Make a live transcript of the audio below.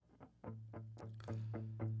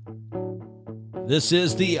This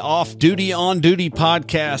is the Off Duty On Duty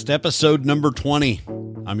podcast, episode number 20.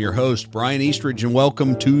 I'm your host, Brian Eastridge, and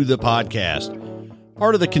welcome to the podcast,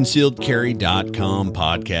 part of the ConcealedCarry.com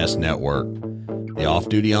podcast network. The Off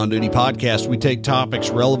Duty On Duty podcast, we take topics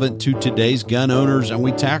relevant to today's gun owners, and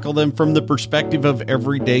we tackle them from the perspective of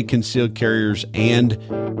everyday concealed carriers and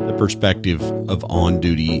the perspective of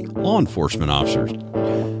on-duty law enforcement officers,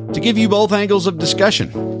 to give you both angles of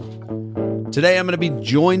discussion. Today, I'm going to be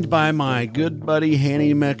joined by my good buddy,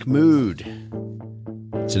 Hanny Mahmoud.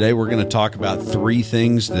 Today, we're going to talk about 3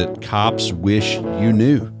 things that cops wish you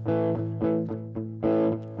knew.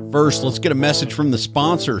 First, let's get a message from the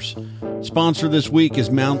sponsors. Sponsor this week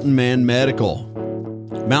is Mountain Man Medical.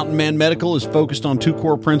 Mountain Man Medical is focused on 2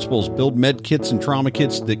 core principles: build med kits and trauma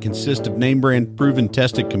kits that consist of name brand proven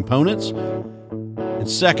tested components. And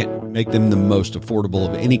second, make them the most affordable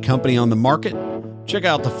of any company on the market. Check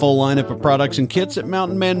out the full lineup of products and kits at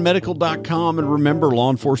mountainmanmedical.com. And remember,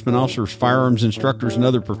 law enforcement officers, firearms instructors, and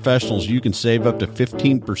other professionals, you can save up to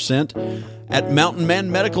 15% at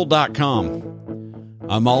mountainmanmedical.com.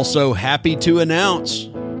 I'm also happy to announce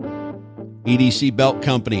EDC Belt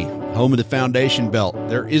Company, home of the Foundation Belt.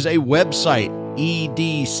 There is a website,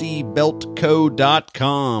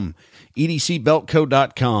 edcbeltco.com.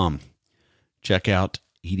 edcbeltco.com. Check out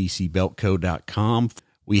edcbeltco.com.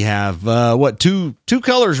 We have, two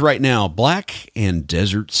colors right now, black and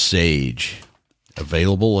desert sage,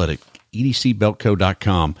 available at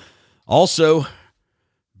edcbeltco.com. Also,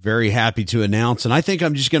 very happy to announce, and I think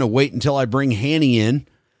I'm just going to wait until I bring Hanny in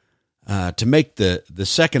to make the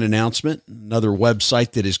second announcement, another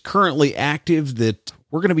website that is currently active that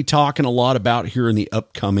we're going to be talking a lot about here in the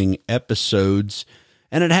upcoming episodes,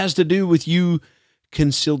 and it has to do with you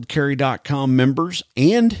ConcealedCarry.com members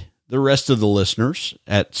and the rest of the listeners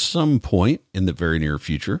at some point in the very near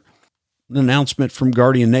future. An announcement from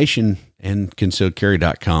Guardian Nation and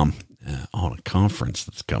ConcealedCarry.com on a conference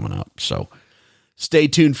that's coming up. So stay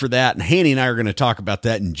tuned for that. And Hanny and I are going to talk about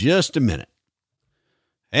that in just a minute.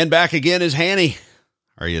 And back again is Hanny.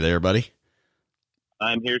 Are you there, buddy?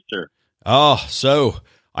 I'm here, sir. Oh, so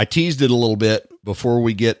I teased it a little bit before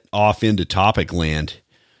we get off into topic land.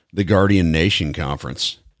 The Guardian Nation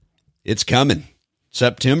conference. It's coming.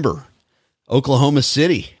 September, Oklahoma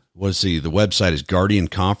City. Let's see, the website is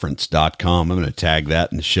guardianconference.com. I'm going to tag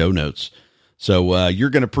that in the show notes. So you're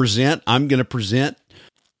going to present. I'm going to present.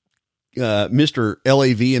 Mr.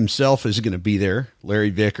 LAV himself is going to be there.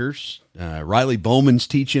 Larry Vickers. Riley Bowman's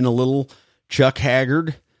teaching a little. Chuck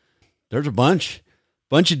Haggard. There's a bunch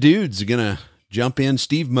of dudes are going to jump in.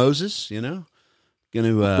 Steve Moses, going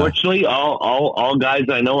to. Fortunately, all guys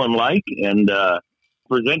I know and like, and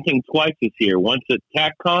presenting twice this year, once at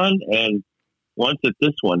TACCon and once at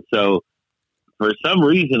this one. So for some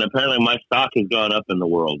reason, apparently my stock has gone up in the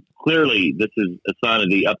world. Clearly, this is a sign of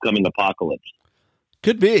the upcoming apocalypse.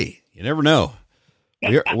 Could be. You never know.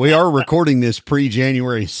 We are recording this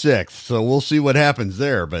pre-January 6th, so we'll see what happens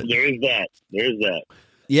there. But There's that.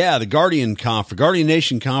 Yeah, the Guardian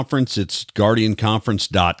Nation Conference, it's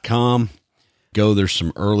guardianconference.com. Go, there's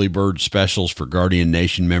some early bird specials for Guardian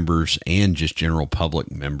Nation members and just general public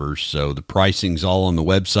members. So the pricing's all on the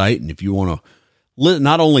website. And if you want to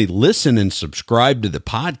not only listen and subscribe to the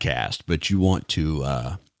podcast, but you want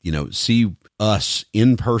to, see us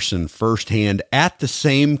in person firsthand at the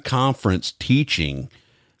same conference teaching,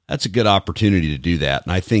 that's a good opportunity to do that.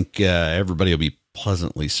 And I think everybody will be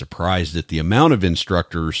pleasantly surprised at the amount of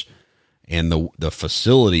instructors and the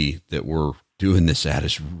facility that we're doing this at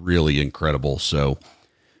is really incredible. So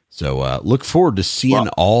look forward to seeing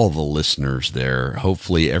all the listeners there.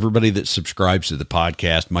 Hopefully everybody that subscribes to the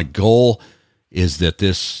podcast. My goal is that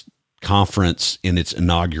this conference in its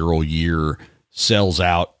inaugural year sells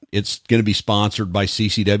out. It's going to be sponsored by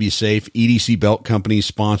CCW Safe. EDC Belt Company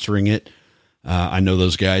is sponsoring it. I know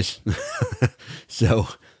those guys.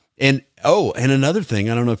 And another thing,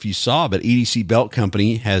 I don't know if you saw, but EDC Belt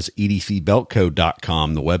Company has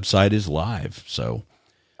edcbeltco.com. The website is live. So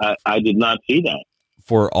I did not see that.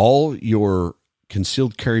 For all your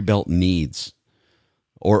concealed carry belt needs,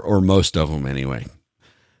 or most of them anyway.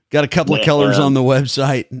 Got a couple of colors on the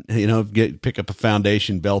website, pick up a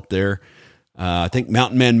Foundation belt there. I think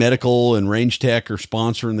Mountain Man Medical and Range Tech are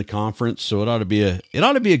sponsoring the conference. So it ought to be a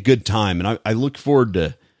good time. And I look forward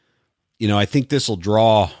to, I think this will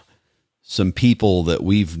draw some people that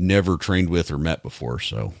we've never trained with or met before.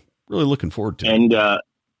 So really looking forward to it. And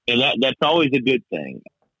that's always a good thing.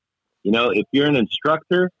 If you're an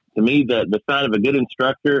instructor, to me, the sign of a good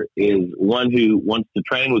instructor is one who wants to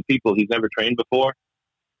train with people he's never trained before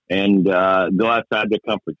and go outside their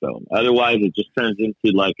comfort zone. Otherwise, it just turns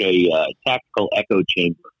into like a tactical echo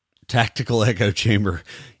chamber. Tactical echo chamber.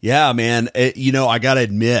 Yeah, man. I got to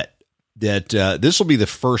admit that this will be the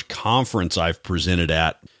first conference I've presented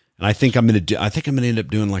at, and I think I'm going to end up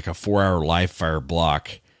doing like a 4-hour live fire block.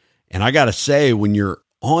 And I got to say, when you're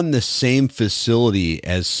on the same facility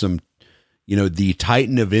as some, the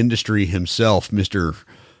titan of industry himself, Mr.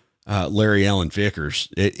 Larry Allen Vickers,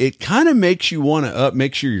 it kind of makes you want to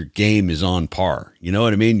make sure your game is on par. You know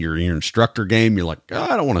what I mean? Your instructor game, you're like, oh,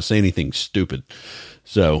 I don't want to say anything stupid.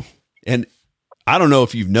 So, and I don't know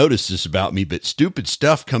if you've noticed this about me, but stupid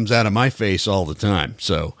stuff comes out of my face all the time.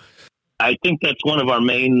 So I think that's one of our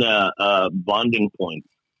main bonding points.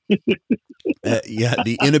 Yeah,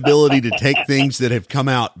 the inability to take things that have come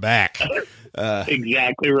out back.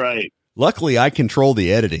 Exactly right. Luckily, I control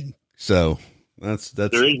the editing, so that's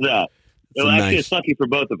there is that. Well, actually, nice. It's lucky for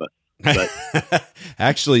both of us. But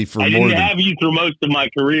actually, I didn't have you through most of my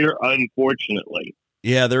career, unfortunately.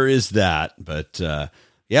 Yeah, there is that. But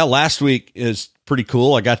last week is pretty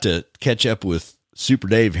cool. I got to catch up with Super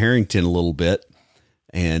Dave Harrington a little bit.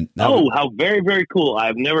 And how very, very cool.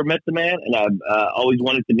 I've never met the man, and I've always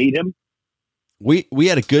wanted to meet him. We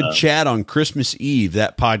had a good chat on Christmas Eve.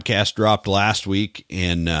 That podcast dropped last week,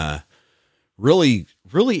 and really,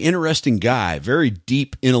 really interesting guy, very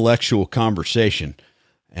deep intellectual conversation.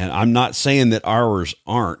 And I'm not saying that ours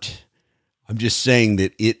aren't. I'm just saying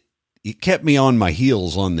that it kept me on my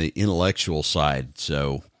heels on the intellectual side.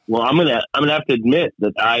 So, well, I'm gonna have to admit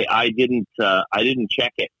that I didn't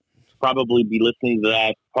check it. Probably be listening to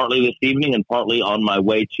that partly this evening and partly on my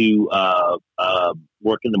way to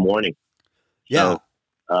work in the morning. Yeah.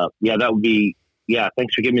 So, that would be,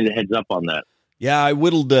 thanks for giving me the heads up on that. Yeah, I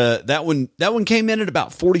whittled that one. That one came in at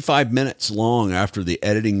about 45 minutes long after the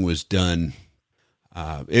editing was done.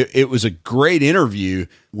 It was a great interview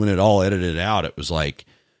when it all edited out. It was like,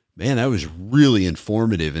 man, that was really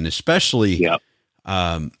informative. And especially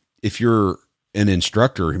if you're an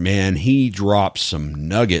instructor, man, he drops some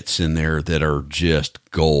nuggets in there that are just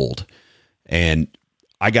gold. And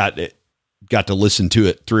I got to listen to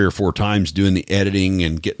it 3 or 4 times doing the editing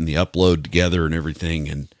and getting the upload together and everything.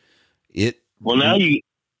 And now you're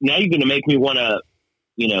going to make me want to,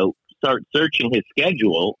 start searching his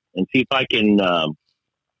schedule and see if I can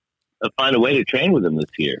find a way to train with him this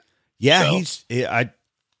year. Yeah, I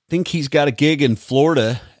think he's got a gig in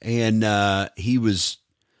Florida, and he was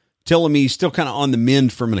telling me he's still kind of on the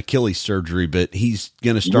mend from an Achilles surgery, but he's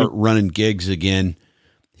going to start running gigs again.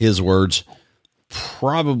 His words,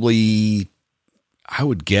 probably, I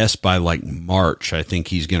would guess by like March. I think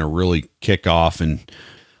he's going to really kick off, and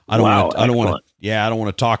I don't want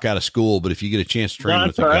to talk out of school, but if you get a chance to train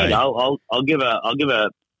with a guy, I'll give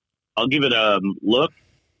it a look.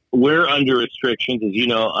 We're under restrictions, as you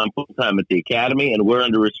know. I'm full time at the academy, and we're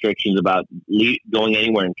under restrictions about going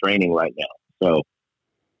anywhere in training right now.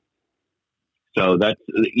 So that's,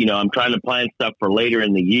 I'm trying to plan stuff for later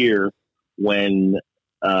in the year when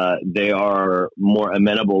they are more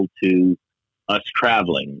amenable to us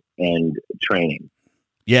traveling and training.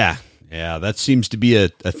 Yeah, that seems to be a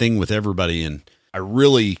thing with everybody, and I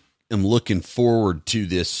really am looking forward to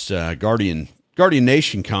this Guardian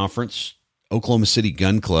Nation conference, Oklahoma City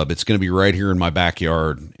Gun Club. It's going to be right here in my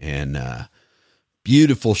backyard, and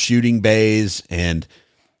beautiful shooting bays, and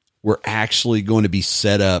we're actually going to be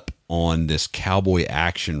set up on this Cowboy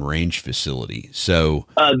Action Range facility. So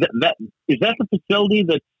that is the facility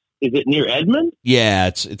is it near Edmond? Yeah,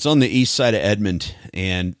 it's on the east side of Edmond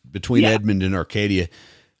and between Edmond and Arcadia.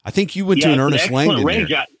 I think you went to an Ernest Langdon range.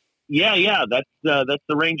 there. That's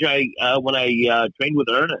the range when I trained with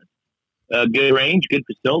Ernest. Good range, good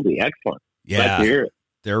facility, excellent. Yeah, glad to hear it.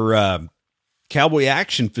 Their Cowboy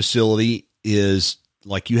Action facility is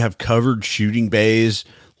like you have covered shooting bays,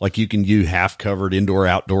 like you can do half covered indoor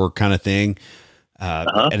outdoor kind of thing,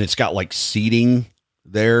 and it's got like seating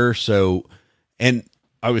there. So, and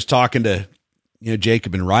I was talking to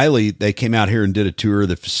Jacob and Riley. They came out here and did a tour of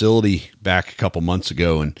the facility back a couple months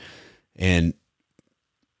ago, and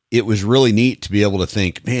it was really neat to be able to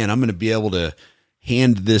think, man, I'm going to be able to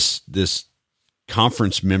hand this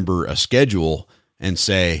conference member a schedule and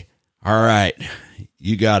say, all right,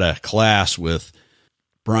 you got a class with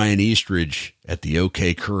Brian Eastridge at the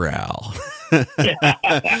OK Corral, and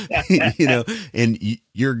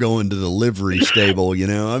you're going to the livery stable,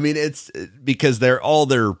 I mean, it's because all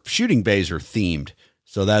their shooting bays are themed.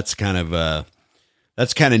 So that's kind of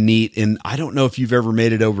neat. And I don't know if you've ever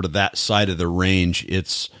made it over to that side of the range.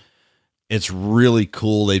 It's really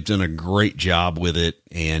cool. They've done a great job with it.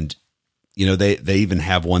 And, they even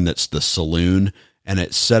have one that's the saloon, and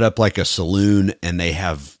it's set up like a saloon, and they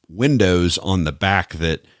have windows on the back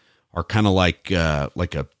that are kind of like a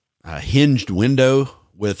hinged window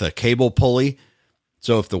with a cable pulley.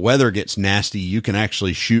 So if the weather gets nasty, you can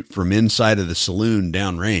actually shoot from inside of the saloon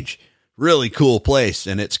downrange. Really cool place.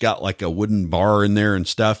 And it's got like a wooden bar in there and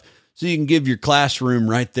stuff. So you can give your classroom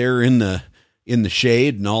right there in the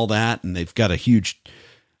shade and all that. And they've got a huge,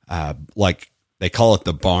 like they call it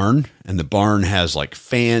the barn, and the barn has like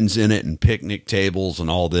fans in it and picnic tables and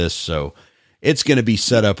all this. So it's going to be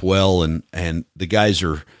set up well. And the guys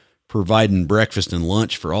are providing breakfast and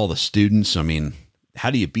lunch for all the students. I mean, how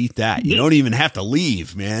do you beat that? You don't even have to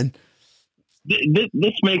leave, man. This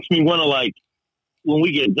makes me want to, like, when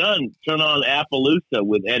we get done, turn on Appaloosa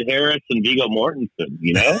with Ed Harris and Viggo Mortensen,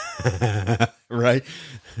 you know? Right.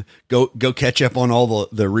 Go catch up on all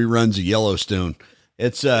the reruns of Yellowstone.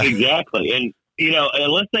 It's exactly. And, you know,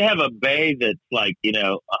 unless they have a bay that's like, you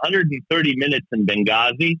know, 130 minutes in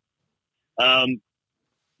Benghazi,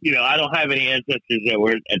 you know, I don't have any ancestors that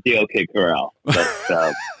were at the OK Corral.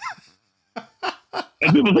 But,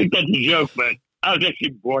 and people think that's a joke, but I was actually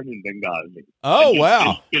born in Benghazi. Oh,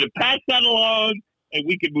 wow. Going to pass that along, and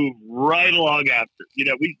we can move right along after. You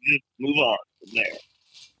know, we just move on from there.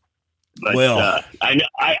 But well,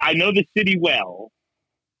 I know the city well.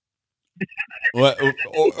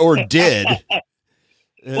 or did.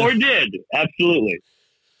 Or did, absolutely.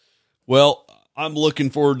 Well, I'm looking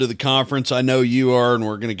forward to the conference. I know you are, and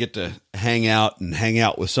we're going to get to hang out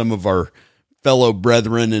with some of our fellow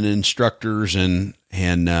brethren and instructors, and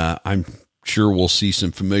I'm sure we'll see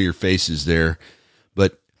some familiar faces there.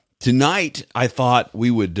 But tonight I thought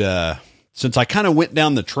we would, since I kind of went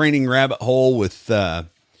down the training rabbit hole with Daryl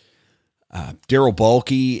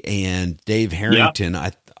Balke and Dave Harrington,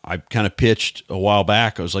 yeah. I kind of pitched a while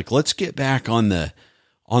back. I was like, let's get back on the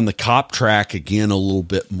cop track again a little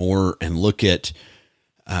bit more and look at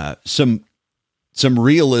some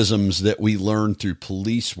realisms that we learned through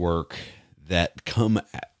police work that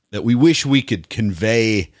we wish we could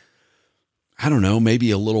convey, I don't know,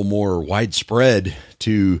 maybe a little more widespread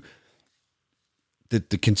to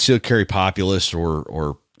the concealed carry populace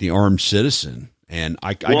or the armed citizen. And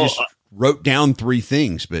I just wrote down 3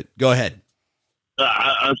 things, but go ahead.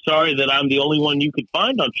 I'm sorry that I'm the only one you could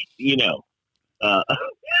find on, you know.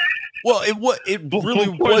 Well, it really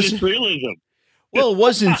wasn't realism. Well, it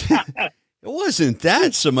wasn't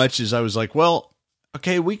that so much as I was like, well,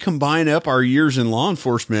 okay, we combine up our years in law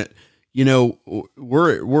enforcement. You know,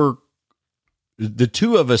 we're the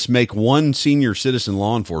two of us make one senior citizen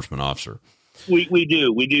law enforcement officer. We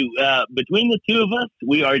do. Between the two of us,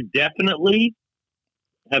 we are definitely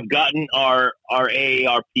have gotten our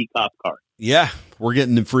AARP cop card. Yeah, we're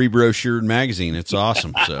getting the free brochure and magazine. It's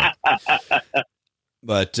awesome. So,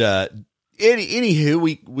 but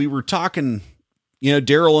anywho, we were talking. You know,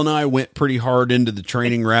 Daryl and I went pretty hard into the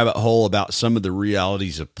training rabbit hole about some of the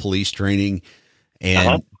realities of police training.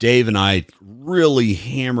 And Dave and I really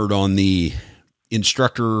hammered on the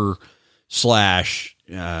instructor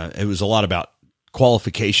it was a lot about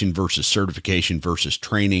qualification versus certification versus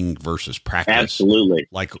training versus practice. Absolutely.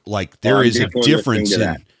 Like there is a difference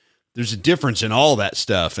there's a difference in all that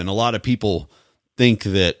stuff. And a lot of people think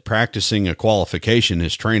that practicing a qualification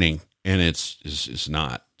is training, and it's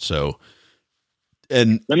not. So,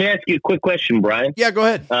 and let me ask you a quick question, Brian. Yeah, go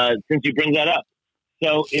ahead. Since you bring that up.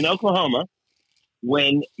 So in Oklahoma,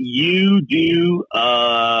 when you do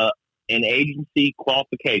an agency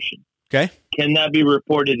qualification, okay, can that be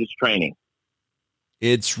reported as training?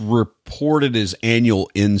 It's reported as annual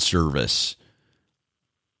in-service.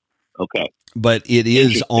 Okay. But it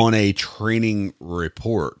is on a training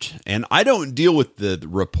report. And I don't deal with the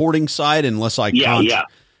reporting side unless I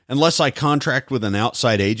contract with an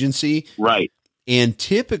outside agency. Right. And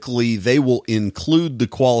typically they will include the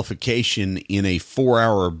qualification in a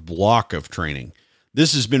 4-hour block of training.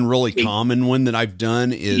 This has been really common. One that I've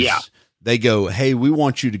done is they go, hey, we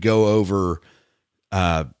want you to go over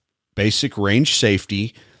basic range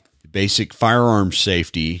safety, basic firearm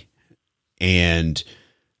safety, and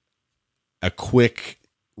a quick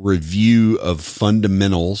review of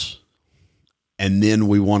fundamentals. And then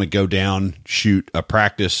we want to go down, shoot a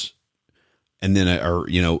practice, and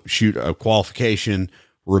then, shoot a qualification,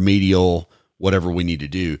 remedial, whatever we need to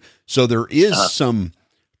do. So there is some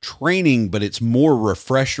training, but it's more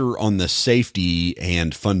refresher on the safety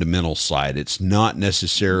and fundamental side. It's not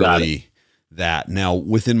necessarily that. Now,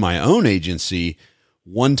 within my own agency,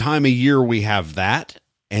 one time a year we have that.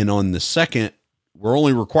 And on the second, we're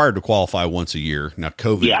only required to qualify once a year. Now,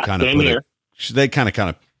 COVID kind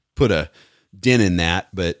of put a dent in that.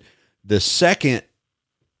 But the second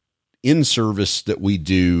in-service that we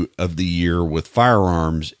do of the year with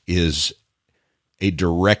firearms is a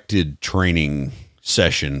directed training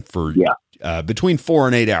session for between 4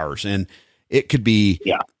 and 8 hours. And It could be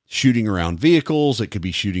Yeah. shooting around vehicles. It could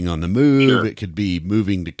be shooting on the move. Sure. It could be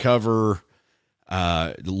moving to cover,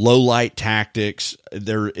 low light tactics.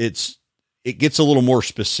 It gets a little more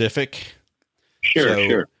specific.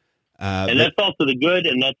 Sure. but And that's also the good,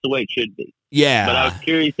 and that's the way it should be. yeah, But I was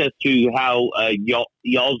curious as to how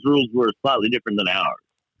y'all's rules were slightly different than ours.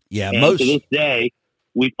 yeah, And to this day,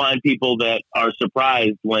 we find people that are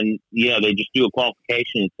surprised when, they just do a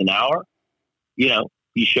qualification. It's an hour.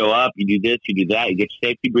 You show up, you do this, you do that, you get your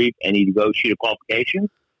safety brief, and you go shoot a qualification.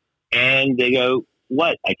 And they go,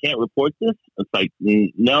 what? I can't report this? It's like,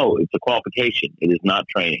 no, it's a qualification. It is not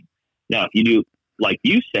training. Now, if you do, like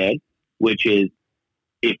you said, which is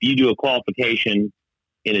if you do a qualification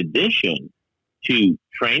in addition to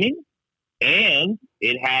training and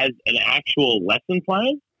it has an actual lesson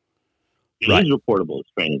plan, it Right. is reportable as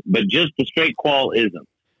training. But just the straight qual isn't.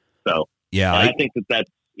 So yeah. I think that's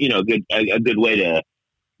a good way to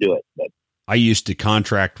do it. But I used to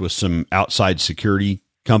contract with some outside security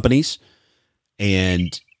companies,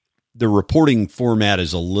 and the reporting format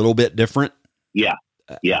is a little bit different. yeah.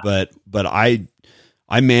 But I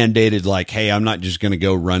mandated, like, hey, I'm not just going to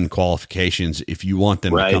go run qualifications. If you want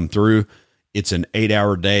them Right. to come through, it's an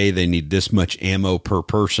 8-hour day. They need this much ammo per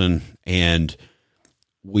person. And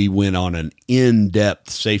we went on an in-depth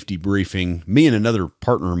safety briefing. Me and another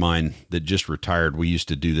partner of mine that just retired, we used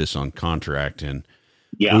to do this on contract, and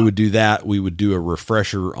Yeah. we would do that. We would do a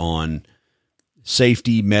refresher on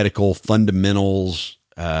safety, medical fundamentals.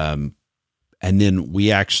 And then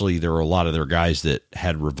there were a lot of their guys that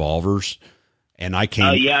had revolvers, and I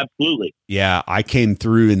came, Yeah, absolutely. I came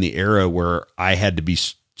through in the era where I had to be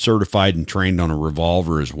certified and trained on a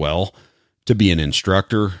revolver as well to be an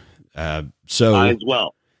instructor. So I as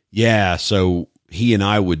well. yeah, so he and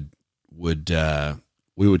I would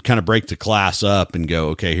we would kind of break the class up and go,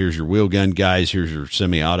 okay, here's your wheel gun guys, here's your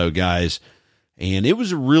semi-auto guys. And it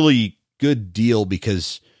was a really good deal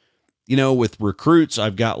because, with recruits,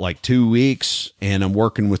 I've got like 2 weeks and I'm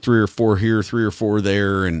working with 3 or 4 here, 3 or 4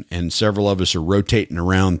 there. And several of us are rotating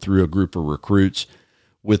around through a group of recruits.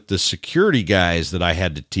 With the security guys that I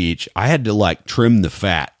had to teach, I had to like trim the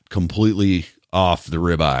fat completely off the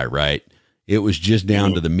ribeye, right? It was just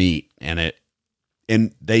down to the meat, and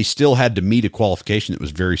they still had to meet a qualification that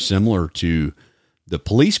was very similar to the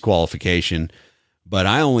police qualification, but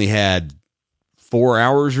I only had 4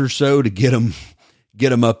 hours or so to get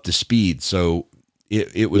them up to speed. So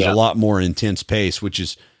it was a lot more intense pace, which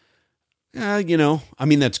is,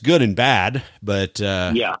 that's good and bad, but,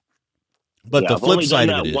 but the I've flip only side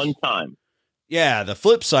done of that it is, one time. yeah, the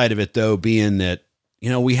flip side of it though, being that,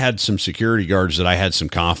 we had some security guards that I had some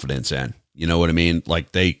confidence in, you know what I mean? Like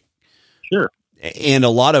Sure. and a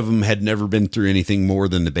lot of them had never been through anything more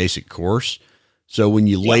than the basic course. So when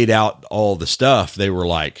you laid out all the stuff, they were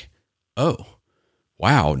like, oh,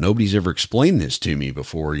 wow, nobody's ever explained this to me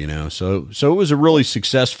before, So it was a really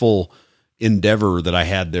successful endeavor that I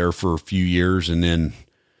had there for a few years. And then,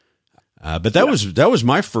 but that was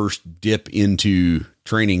my first dip into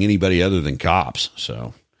training anybody other than cops.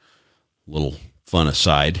 So little fun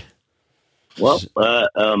aside. Well, I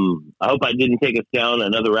hope I didn't take us down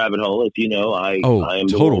another rabbit hole. As you know, I am the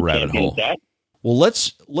total world rabbit champion hole. at that. Well,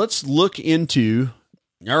 let's look into.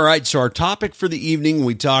 All right, so our topic for the evening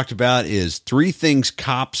we talked about is 3 things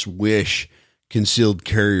cops wish concealed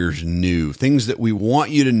carriers knew, things that we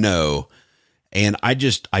want you to know. And I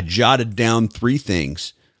jotted down 3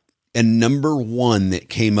 things. And number 1 that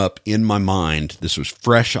came up in my mind, this was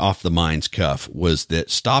fresh off the mind's cuff, was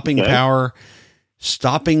that stopping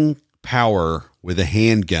power with a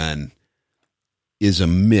handgun is a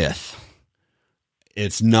myth.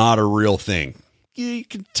 It's not a real thing. You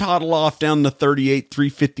can toddle off down the 38,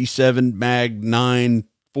 357, mag 9,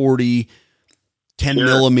 40, 10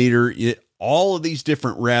 millimeter. All of these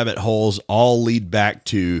different rabbit holes all lead back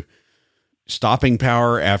to stopping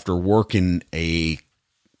power after working a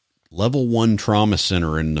level 1 trauma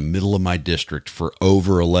center in the middle of my district for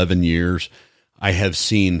over 11 years. I have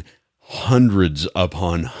seen hundreds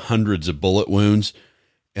upon hundreds of bullet wounds,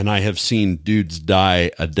 and I have seen dudes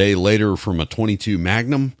die a day later from a 22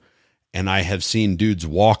 Magnum, and I have seen dudes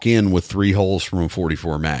walk in with 3 holes from a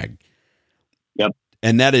 44 mag. Yep.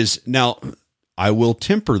 And that is, now I will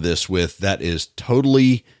temper this with, that is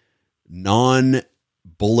totally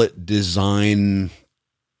non-bullet design.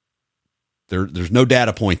 There's no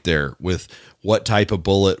data point there with what type of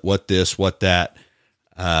bullet, what this, what that.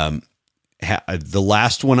 The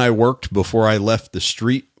last one I worked before I left the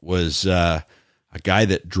street was a guy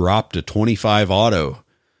that dropped a 25 auto,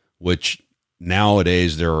 which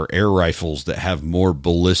nowadays there are air rifles that have more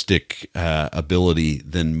ballistic ability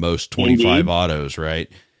than most 25 autos,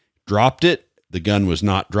 right? dropped it. The gun was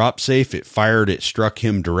not drop safe. It fired. It struck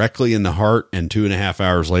him directly in the heart. And 2.5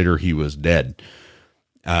 hours later, he was dead,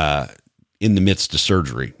 in the midst of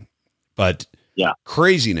surgery. But yeah,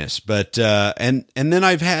 craziness. But, and then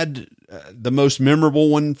I've had the most memorable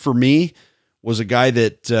one for me was a guy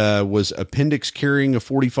that was appendix carrying a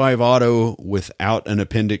 .45 auto without an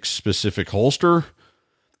appendix specific holster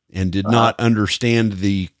and did not understand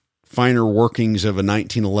the finer workings of a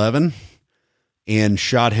 1911 and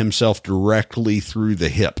shot himself directly through the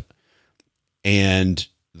hip. And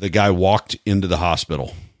the guy walked into the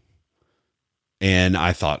hospital. And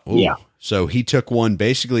I thought, oh, yeah. So he took one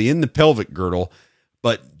basically in the pelvic girdle,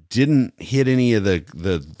 but didn't hit any of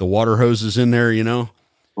the water hoses in there, you know?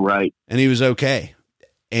 Right. And he was okay.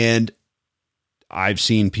 And I've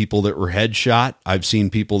seen people that were headshot. I've seen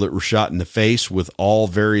people that were shot in the face with all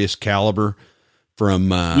various caliber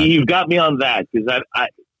from, you've got me on that. Cause I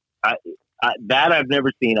that I've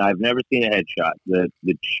never seen. I've never seen a headshot.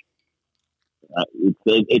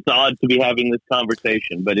 It's odd to be having this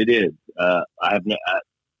conversation, but it is.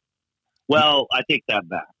 Well, I take that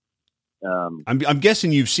back. I'm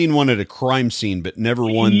guessing you've seen one at a crime scene, but never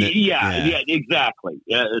one that. Yeah, exactly.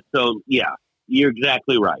 So yeah, you're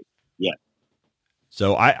exactly right. Yeah.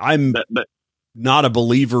 So I'm but not a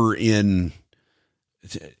believer in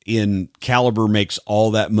caliber makes all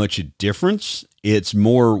that much a difference. It's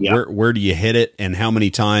more where do you hit it and how many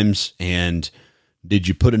times, and did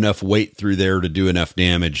you put enough weight through there to do enough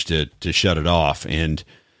damage to shut it off? And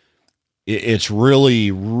it's really,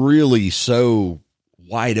 really so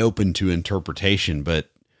wide open to interpretation. But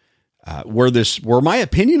where my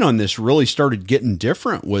opinion on this really started getting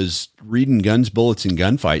different was reading Guns, Bullets, and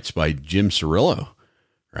Gunfights by Jim Cirillo,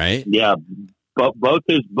 right? Yeah, both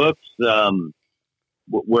his books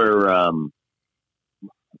were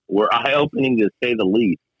eye-opening, to say the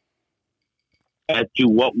least, as to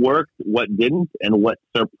what worked, what didn't, and what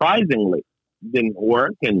surprisingly didn't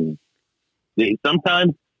work. And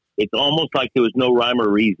sometimes it's almost like there was no rhyme or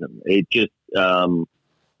reason. It just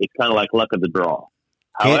it's kind of like luck of the draw.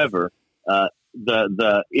 However,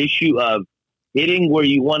 the issue of hitting where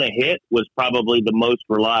you want to hit was probably the most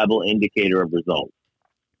reliable indicator of results.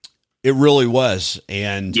 It really was.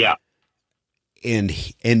 And yeah, and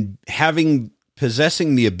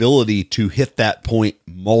possessing the ability to hit that point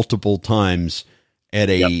multiple times at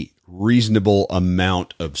a reasonable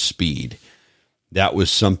amount of speed. That was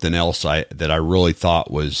something else that I really thought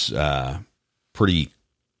was pretty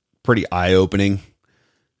eye-opening.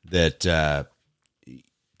 That the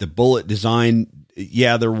bullet design,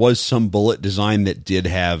 there was some bullet design that did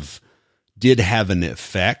have an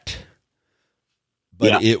effect,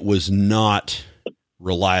 but it was not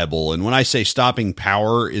reliable. And when I say stopping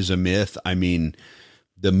power is a myth, I mean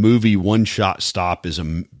the movie One Shot Stop is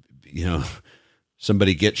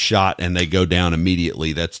somebody gets shot and they go down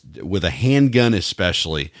immediately. That's with a handgun,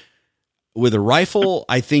 especially. With a rifle,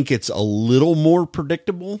 I think it's a little more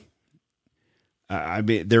predictable. I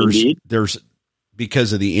mean, there's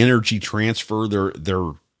because of the energy transfer,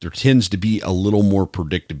 there tends to be a little more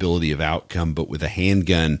predictability of outcome. But with a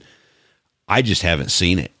handgun, I just haven't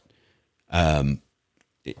seen it.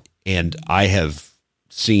 And I have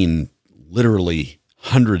seen literally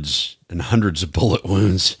hundreds and hundreds of bullet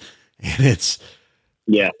wounds, and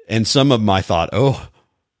and some of them I thought, oh,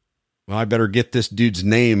 well, I better get this dude's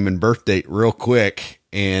name and birth date real quick.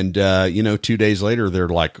 And, 2 days later, they're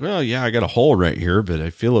like, well, yeah, I got a hole right here, but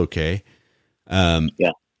I feel okay.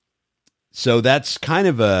 So that's kind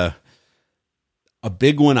of a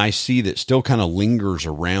big one I see that still kind of lingers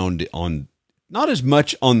around on, not as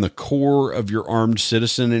much on the core of your armed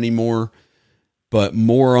citizen anymore, but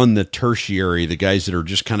more on the tertiary, the guys that are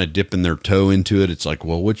just kind of dipping their toe into it. It's like,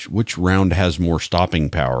 well, which round has more stopping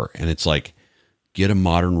power? And it's like, get a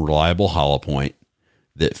modern, reliable hollow point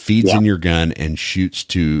that feeds in your gun and shoots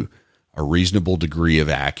to a reasonable degree of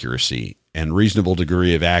accuracy. And reasonable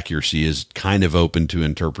degree of accuracy is kind of open to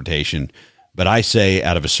interpretation. But I say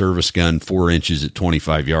out of a service gun, 4 inches at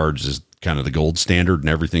 25 yards is kind of the gold standard, and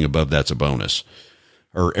everything above that's a bonus,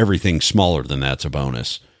 or everything smaller than that's a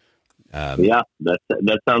bonus. That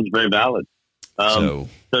sounds very valid. So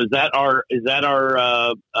is that our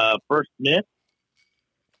first myth?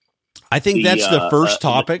 I think that's the first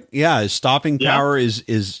topic. Is stopping power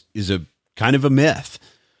is a kind of a myth.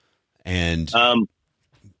 And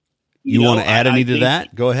you want to add any to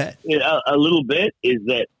that? Go ahead. A little bit is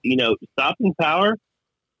that, stopping power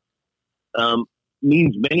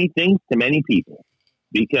means many things to many people,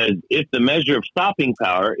 because if the measure of stopping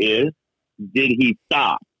power is, did he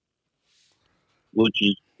stop? Which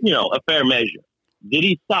is, a fair measure. Did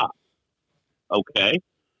he stop? Okay.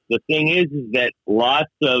 the thing is that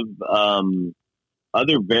lots of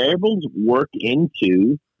other variables work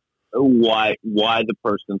into why the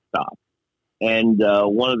person stops. And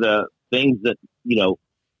one of the things that,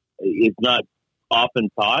 is not often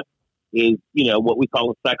taught is, what we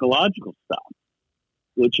call a psychological stop,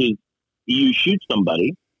 which is you shoot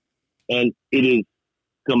somebody and it is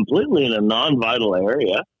completely in a non-vital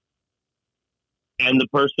area and the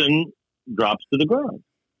person drops to the ground.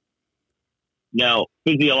 Now,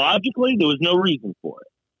 physiologically, there was no reason for it,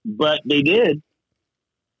 but they did.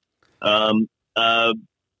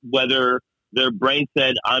 Whether their brain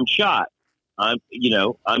said, "I'm shot," I'm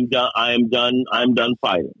done. I'm done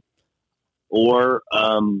fighting, or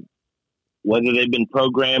whether they've been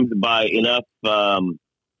programmed by enough,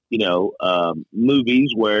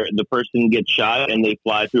 movies where the person gets shot and they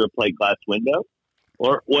fly through a plate glass window,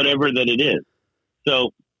 or whatever that it is.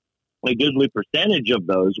 So, a goodly percentage of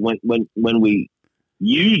those, when we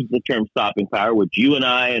use the term stopping power, which you and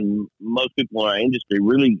I and most people in our industry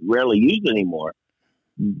really rarely use anymore,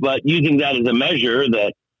 but using that as a measure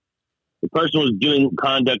that the person was doing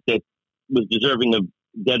conduct that was deserving of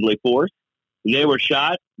deadly force, they were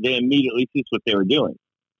shot, they immediately ceased what they were doing.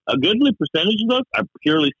 A goodly percentage of those are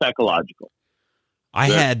purely psychological.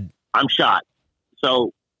 I'm shot,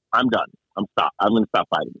 so I'm done. I'm going to stop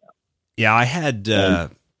fighting now. Yeah, I had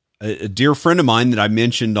a dear friend of mine that I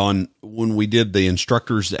mentioned on when we did the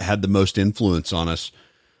instructors that had the most influence on us,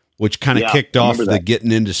 which kind of kicked off the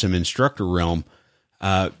getting into some instructor realm.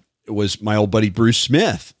 It was my old buddy Bruce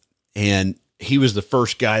Smith, and he was the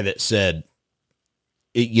first guy that said,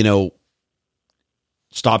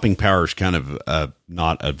 stopping power is kind of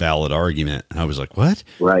not a valid argument. And I was like, what?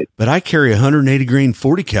 Right. But I carry a 180 grain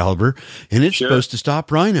 40 caliber and it's supposed to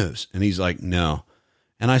stop rhinos. And he's like, no.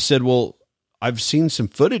 And I said, well, I've seen some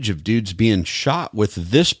footage of dudes being shot with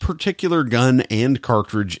this particular gun and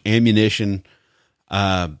cartridge ammunition.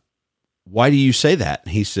 Why do you say that?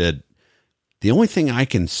 And he said, the only thing I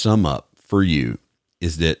can sum up for you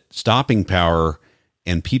is that stopping power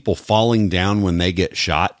and people falling down when they get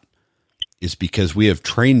shot is because we have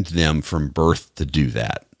trained them from birth to do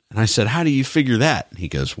that. And I said, how do you figure that? And he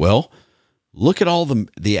goes, well, look at all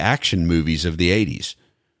the action movies of the 80s.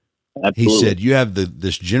 Absolutely. He said, you have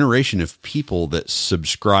this generation of people that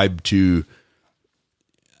subscribe to,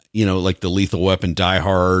 like the Lethal Weapon, Die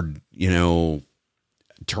Hard,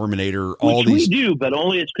 Terminator, all these. We do, but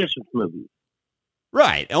only it's Christmas movies.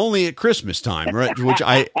 Right. Only at Christmas time, right? Which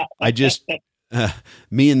I just,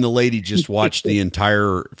 me and the lady just watched the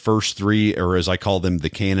entire first three, or as I call them, the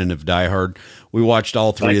canon of Die Hard. We watched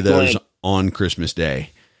all three of those on Christmas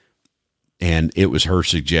Day, and it was her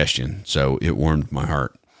suggestion. So it warmed my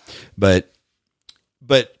heart. But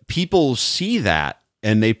people see that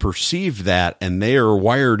and they perceive that, and they are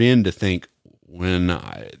wired in to think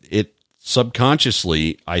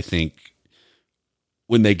subconsciously, I think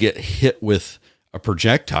when they get hit with a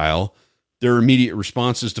projectile, their immediate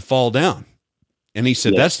response is to fall down. And he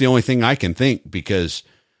said, that's the only thing I can think, because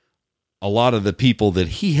a lot of the people that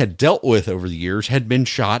he had dealt with over the years had been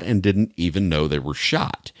shot and didn't even know they were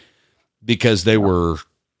shot because they were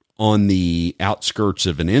on the outskirts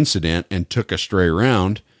of an incident and took a stray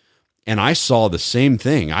round. And I saw the same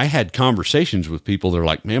thing. I had conversations with people that are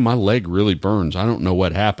like, man, my leg really burns. I don't know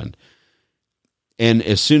what happened. And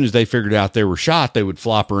as soon as they figured out they were shot, they would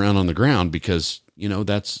flop around on the ground because,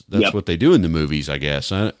 that's what they do in the movies, I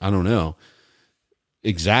guess. I don't know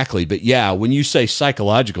exactly. But yeah, when you say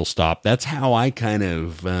psychological stop, that's how I kind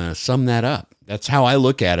of sum that up. That's how I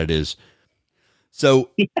look at it is.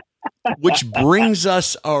 So, which brings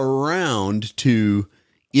us around to,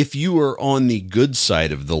 if you are on the good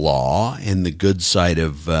side of the law and the good side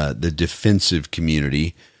of the defensive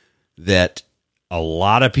community, that a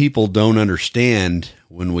lot of people don't understand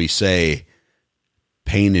when we say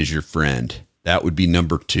pain is your friend. That would be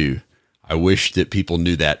number 2. I wish that people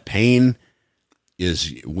knew that. Pain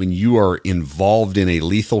is, when you are involved in a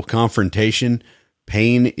lethal confrontation,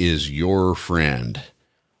 pain is your friend.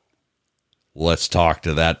 Let's talk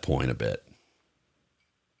to that point a bit.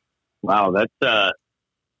 Wow, that's a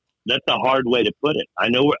hard way to put it. I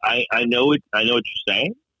know what you're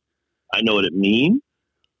saying. I know what it means,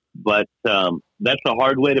 but that's a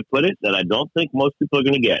hard way to put it that I don't think most people are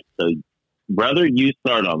going to get. So, brother, you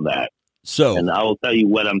start on that. So, and I will tell you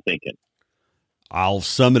what I'm thinking. I'll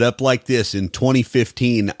sum it up like this. In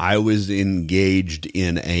 2015, I was engaged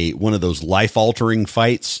in one of those life-altering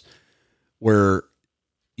fights where,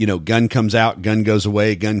 gun comes out, gun goes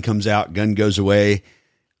away, gun comes out, gun goes away.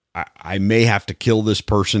 I may have to kill this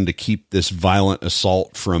person to keep this violent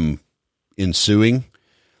assault from ensuing.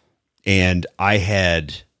 And I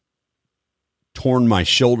had torn my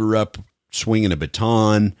shoulder up swinging a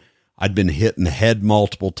baton. I'd been hit in the head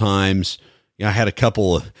multiple times. You know, I had a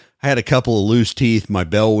couple of loose teeth. My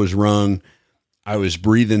bell was rung. I was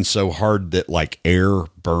breathing so hard that like air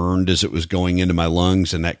burned as it was going into my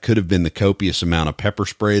lungs. And that could have been the copious amount of pepper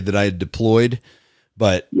spray that I had deployed.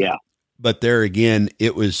 But there again,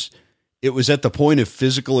 it was at the point of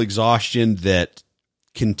physical exhaustion that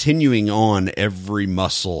continuing on, every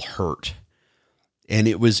muscle hurt. And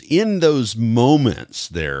it was in those moments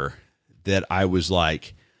there that I was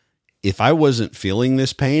like, if I wasn't feeling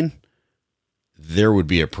this pain, there would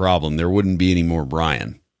be a problem. There wouldn't be any more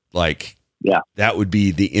Brian. Like, that would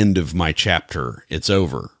be the end of my chapter. It's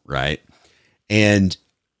over. Right. And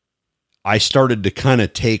I started to kind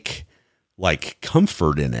of take like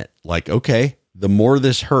comfort in it. Like, okay, the more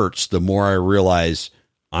this hurts, the more I realize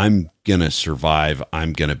I'm going to survive.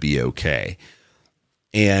 I'm going to be okay.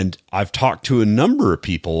 And I've talked to a number of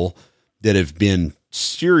people that have been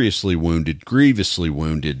seriously wounded, grievously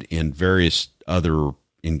wounded in various other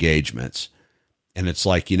engagements. And it's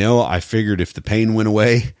like, you know, I figured if the pain went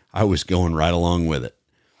away, I was going right along with it.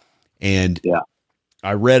 And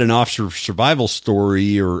I read an officer survival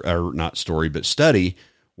story or not story, but study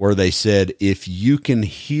where they said, if you can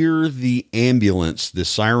hear the ambulance, the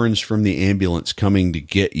sirens from the ambulance coming to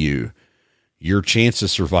get you, your chance of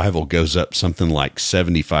survival goes up something like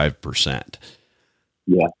 75%.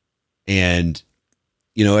 Yeah. And,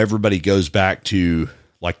 you know, everybody goes back to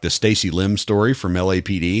like the Stacy Lim story from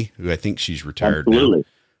LAPD, who I think she's retired now.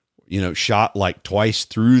 You know, shot like twice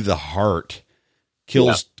through the heart,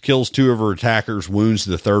 kills two of her attackers, wounds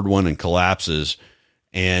the third one and collapses.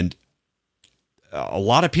 And a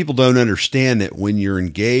lot of people don't understand that when you're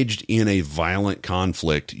engaged in a violent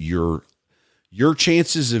conflict, your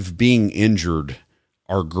chances of being injured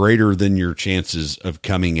are greater than your chances of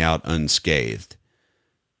coming out unscathed.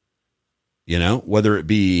 You know, whether it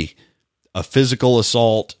be a physical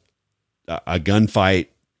assault, a gunfight,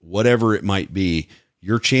 whatever it might be,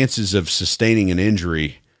 your chances of sustaining an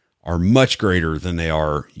injury are much greater than they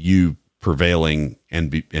are you prevailing and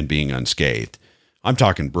being unscathed. I'm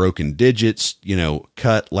talking broken digits, you know,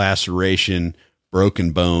 cut, laceration,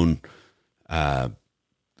 broken bone,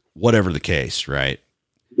 whatever the case, right?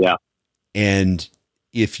 Yeah. And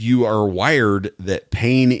if you are wired that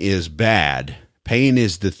pain is bad, pain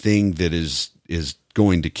is the thing that is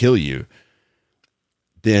going to kill you,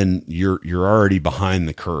 then you're already behind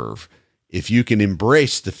the curve. If you can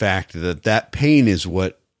embrace the fact that pain is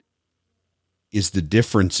what is the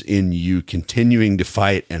difference in you continuing to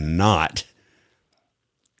fight and not,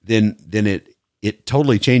 then it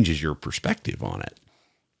totally changes your perspective on it.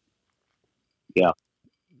 Yeah.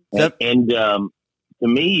 And to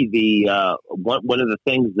me, the one of the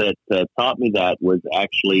things that taught me that was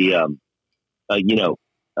actually, I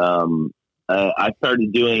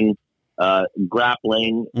started doing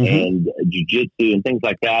grappling and jiu-jitsu and things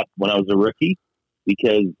like that when I was a rookie,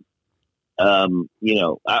 because, I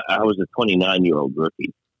was a 29-year-old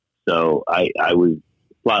rookie. So I was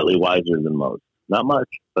slightly wiser than most. Not much,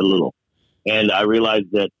 but a little. And I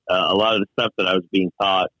realized that a lot of the stuff that I was being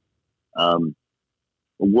taught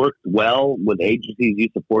worked well with agencies'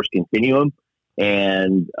 use of force continuum.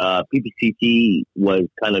 And PPCT was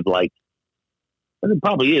kind of like, and it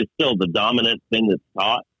probably is still the dominant thing that's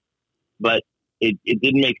taught, but it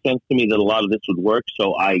didn't make sense to me that a lot of this would work,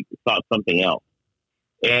 so I thought something else.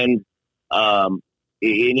 And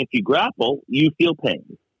if you grapple, you feel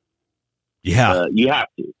pain. Yeah, you have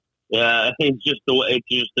to. It's just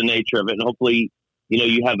the nature of it, and hopefully,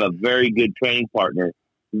 you have a very good training partner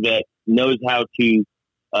that knows how to,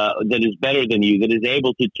 that is better than you, that is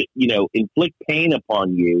able to inflict pain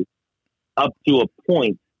upon you up to a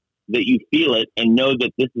point that you feel it and know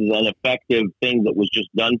that this is an effective thing that was just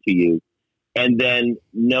done to you, and then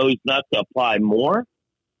knows not to apply more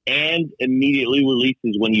and immediately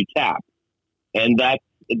releases when you tap. And that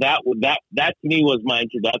to me was my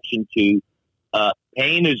introduction to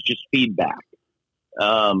pain is just feedback.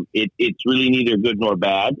 It's really neither good nor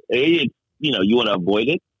bad. You want to avoid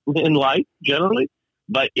it in life generally,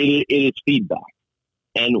 but it is feedback.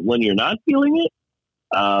 And when you're not feeling it,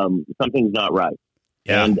 something's not right.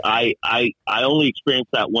 Yeah. And I only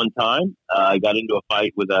experienced that one time. I got into a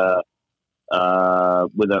fight with a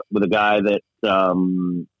guy that,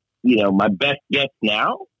 my best guess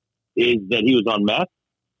now is that he was on meth.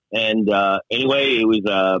 And, anyway, it was,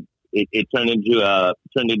 it turned into a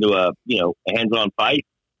hands-on fight.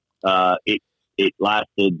 It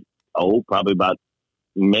lasted, probably about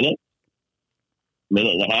a minute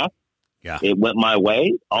and a half. Yeah. It went my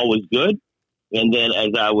way. All was good. And then as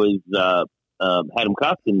I was, had him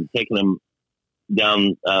cuffed and taking him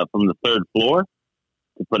down from the third floor,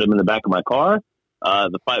 to put him in the back of my car.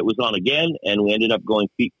 The fight was on again, and we ended up going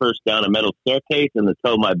feet first down a metal staircase, and the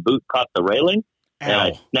toe of my boot caught the railing, and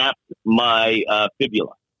I snapped my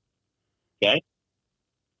fibula. Okay?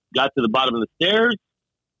 Got to the bottom of the stairs,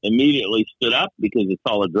 immediately stood up because it's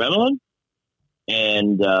all adrenaline,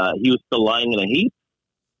 and he was still lying in a heap,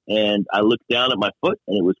 and I looked down at my foot,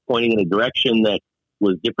 and it was pointing in a direction that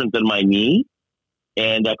was different than my knee,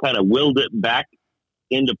 and I kind of willed it back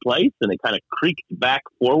into place, and it kind of creaked back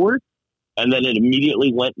forward, and then it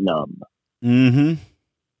immediately went numb. Mm-hmm.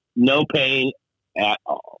 No pain at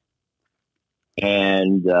all.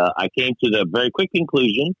 And I came to the very quick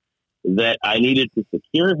conclusion that I needed to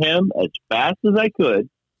secure him as fast as I could,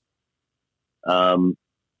 and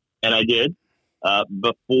I did,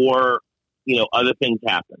 before, other things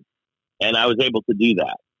happened. And I was able to do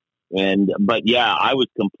that. But yeah, I was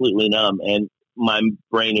completely numb, and my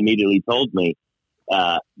brain immediately told me,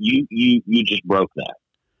 you just broke that.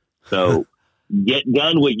 So get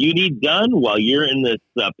done what you need done while you're in this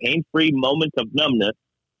pain-free moment of numbness,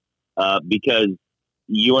 because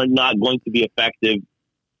you are not going to be effective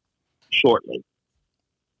shortly.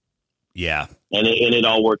 Yeah. And it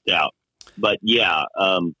all worked out. But yeah,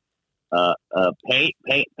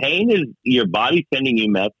 pain is your body sending you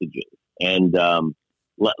messages. And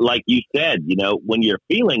like you said, when you're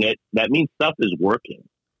feeling it, that means stuff is working.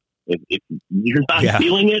 If you're not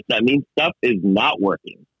feeling it, that means stuff is not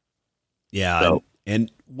working. Yeah. So, and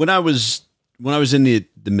when I was in the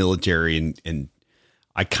military, and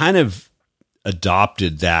I kind of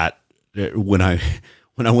adopted that when I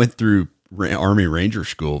went through Army Ranger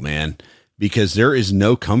School, man, because there is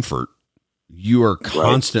no comfort. You are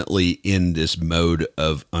constantly in this mode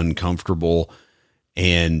of uncomfortable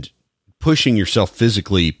and pushing yourself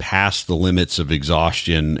physically past the limits of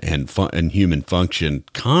exhaustion and human function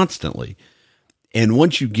constantly. And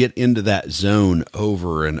once you get into that zone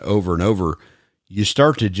over and over and over, you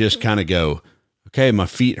start to just kind of go, okay, my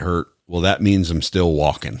feet hurt. Well, that means I'm still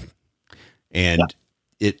walking. And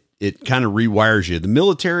it kind of rewires you. The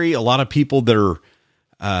military, a lot of people that are,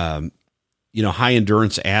 high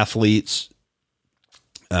endurance athletes,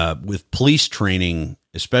 with police training,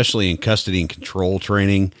 especially in custody and control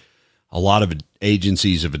training, a lot of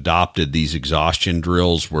agencies have adopted these exhaustion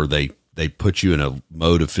drills where they put you in a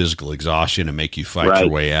mode of physical exhaustion and make you fight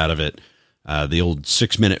your way out of it. The old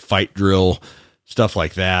 6-minute fight drill, stuff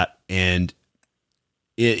like that. And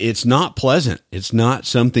it's not pleasant. It's not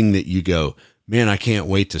something that you go, man, I can't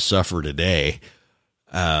wait to suffer today.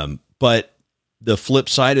 But the flip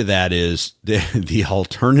side of that is the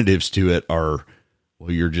alternatives to it are,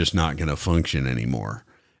 well, you're just not going to function anymore.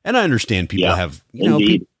 And I understand people have,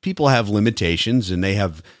 people have limitations, and they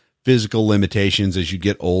have physical limitations as you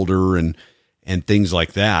get older and things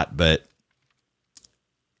like that. But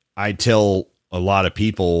I tell a lot of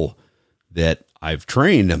people that I've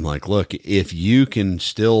trained, I'm like, look, if you can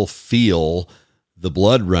still feel the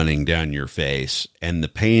blood running down your face and the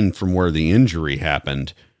pain from where the injury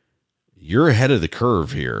happened, you're ahead of the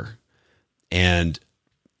curve here. And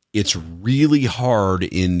it's really hard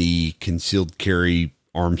in the concealed carry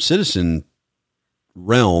armed citizen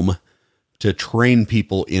realm to train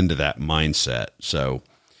people into that mindset. So,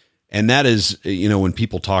 and that is, when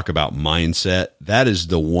people talk about mindset, that is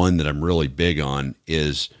the one that I'm really big on,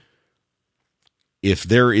 is if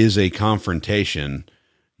there is a confrontation,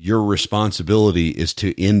 your responsibility is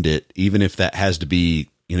to end it, even if that has to be,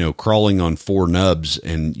 crawling on 4 nubs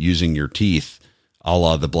and using your teeth, a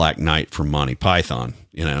la the Black Knight from Monty Python,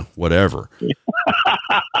 whatever.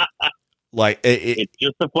 Like it's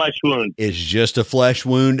just a flesh wound. It's just a flesh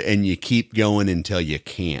wound, and you keep going until you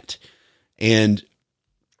can't. And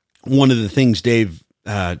one of the things Dave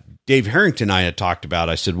Harrington and I had talked about,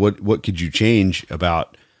 I said, what could you change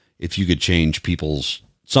about, if you could change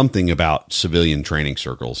something about civilian training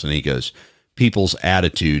circles? And he goes, people's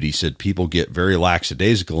attitude. He said, people get very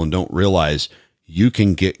lackadaisical and don't realize you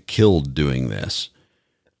can get killed doing this.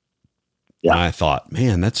 Yeah. And I thought,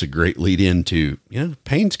 man, that's a great lead into,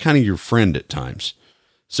 pain's kind of your friend at times.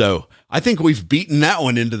 So I think we've beaten that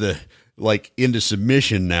one into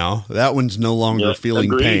submission now. That one's no longer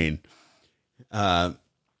feeling pain. The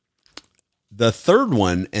third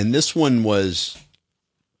one, and this one was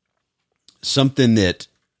something that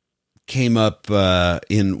came up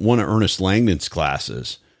in one of Ernest Langdon's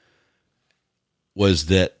classes, was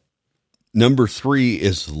that number 3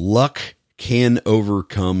 is luck can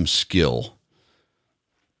overcome skill.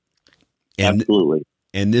 And, absolutely.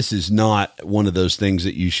 And this is not one of those things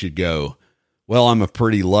that you should go, well, I'm a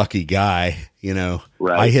pretty lucky guy.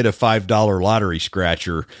 I hit a $5 lottery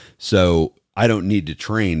scratcher, so I don't need to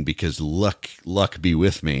train because luck be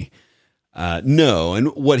with me. No.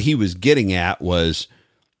 And what he was getting at was,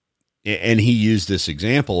 and he used this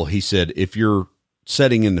example. He said, if you're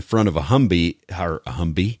sitting in the front of a Humvee,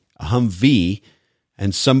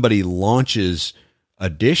 and somebody launches a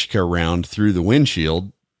Dishka round through the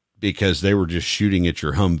windshield because they were just shooting at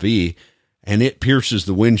your Humvee, and it pierces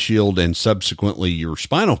the windshield and subsequently your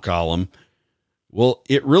spinal column, well,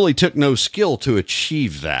 it really took no skill to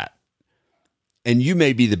achieve that. And you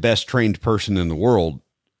may be the best trained person in the world,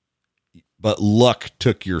 but luck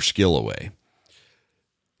took your skill away.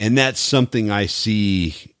 And that's something I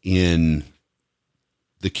see in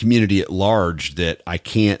the community at large that I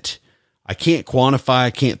can't quantify.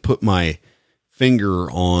 I can't put my finger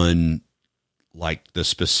on like the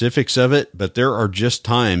specifics of it, but there are just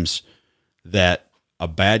times that a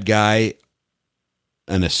bad guy,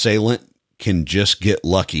 an assailant, can just get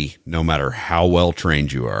lucky no matter how well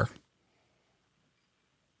trained you are.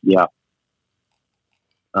 Yeah.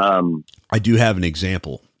 I do have an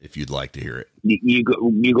example if you'd like to hear it. You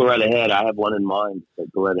go right ahead. I have one in mind,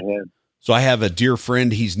 but go right ahead. So I have a dear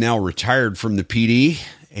friend. He's now retired from the PD,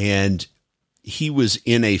 and he was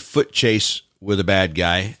in a foot chase with a bad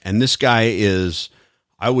guy. And this guy is,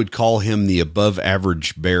 I would call him the above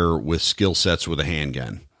average bear with skill sets with a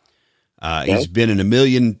handgun. Okay. He's been in a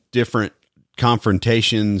million different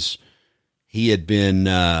confrontations. He had been,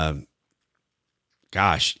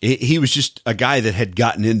 he was just a guy that had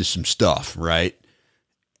gotten into some stuff, right?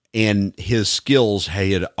 And his skills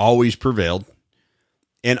had always prevailed.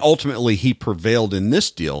 And ultimately he prevailed in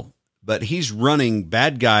this deal, but he's running.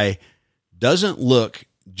 Bad guy doesn't look,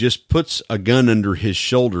 just puts a gun under his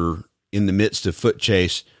shoulder in the midst of foot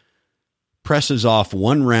chase, presses off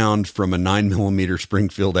one round from a 9mm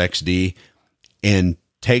Springfield XD and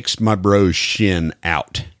takes my bro's shin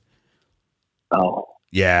out. Oh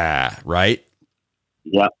yeah. Right.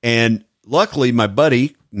 Yeah. And luckily my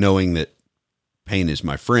buddy, knowing that Payne is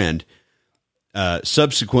my friend,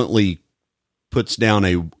 subsequently puts down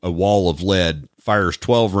a wall of lead, fires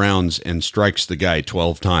 12 rounds and strikes the guy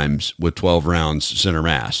 12 times with 12 rounds center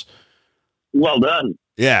mass. Well done.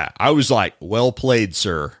 Yeah. I was like, well played,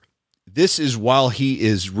 sir. This is while he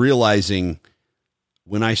is realizing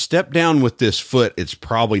when I step down with this foot, it's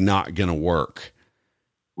probably not going to work.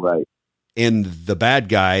 Right. And the bad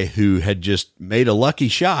guy who had just made a lucky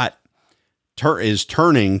shot is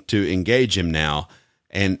turning to engage him now.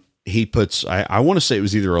 And he puts, I want to say it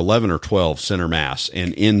was either 11 or 12 center mass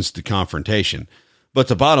and ends the confrontation. But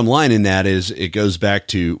the bottom line in that is it goes back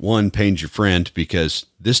to one, Payne's your friend, because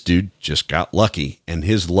this dude just got lucky and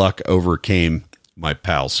his luck overcame my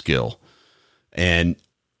pal's skill. And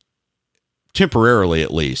temporarily,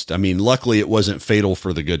 at least. I mean, luckily it wasn't fatal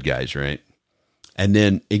for the good guys, right? And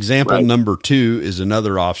then example number 2 is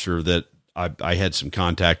another officer that I had some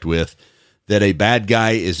contact with, that a bad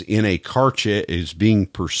guy is in a car is being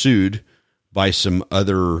pursued by some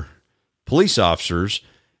other police officers,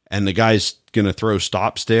 and the guy's going to throw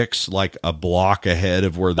stop sticks like a block ahead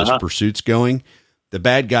of where this pursuit's going. The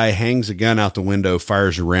bad guy hangs a gun out the window,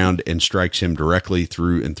 fires a round, and strikes him directly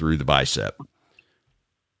through the bicep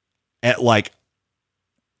at like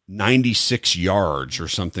 96 yards or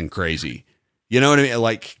something crazy. You know what I mean?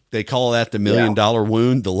 Like they call that the $1 million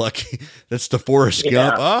wound, the lucky, that's the Forrest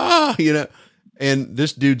Gump. And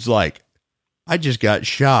this dude's like, I just got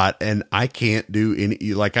shot and I can't do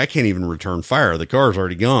any, like, I can't even return fire. The car's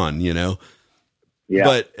already gone, Yeah.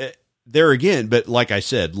 But there again, but like I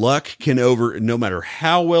said, luck can no matter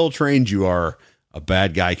how well trained you are, a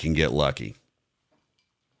bad guy can get lucky.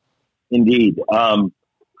 Indeed.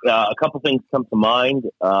 A couple things come to mind,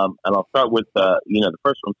 and I'll start with, the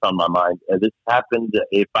first one's on my mind. This happened,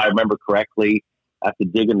 if I remember correctly, I have to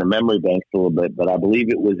dig in the memory banks a little bit, but I believe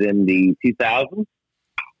it was in the 2000s,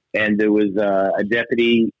 and there was a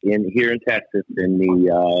deputy here in Texas, in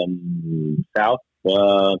the south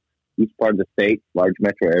east part of the state, large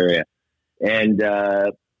metro area, and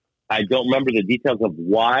I don't remember the details of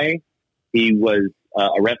why he was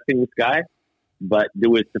arresting this guy, but there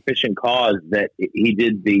was sufficient cause that he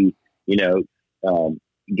did the,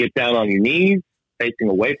 get down on your knees, facing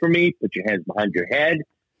away from me, put your hands behind your head,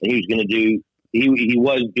 and he was going to do. He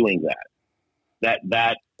was doing that.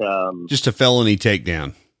 That just a felony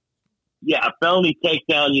takedown. Yeah, a felony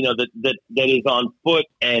takedown. That is on foot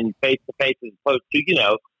and face to face as opposed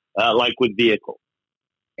to like with vehicles.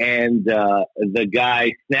 And the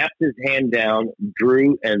guy snapped his hand down,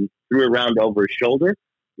 drew and threw a round over his shoulder,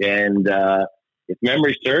 and if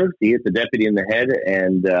memory serves, he hit the deputy in the head,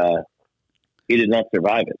 and he did not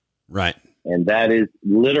survive it. Right. And that is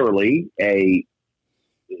literally the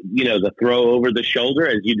throw over the shoulder,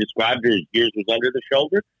 as you described it, his gears was under the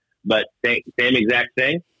shoulder, but same exact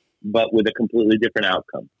thing. but with a completely different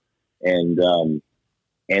outcome. And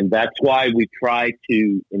that's why we try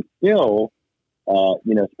to instill,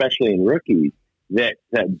 especially in rookies, that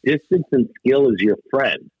distance and skill is your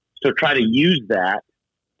friend. So try to use that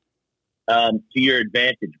to your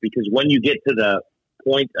advantage, because when you get to the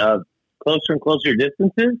point of closer and closer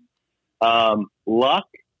distances, luck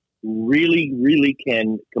really, really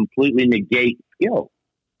can completely negate skill.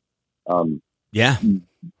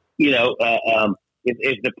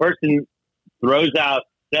 If the person throws out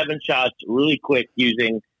 7 shots really quick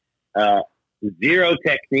using zero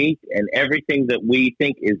technique and everything that we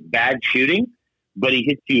think is bad shooting, but he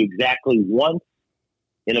hits you exactly once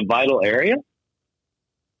in a vital area,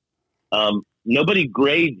 nobody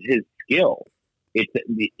grades his skill.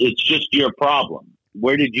 It's just your problem.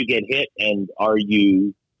 Where did you get hit, and are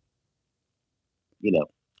you,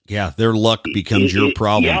 Yeah, their luck becomes your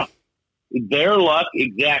problem. Yeah, their luck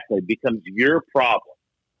exactly becomes your problem.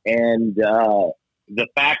 And the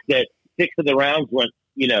fact that 6 of the rounds went,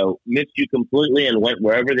 missed you completely and went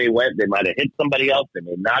wherever they went, they might have hit somebody else, they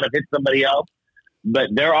may not have hit somebody else, but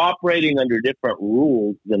they're operating under different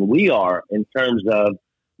rules than we are in terms of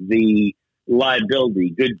the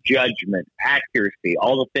liability, good judgment, accuracy,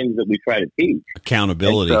 all the things that we try to teach.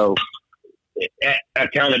 Accountability. And so,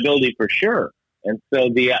 accountability for sure. And so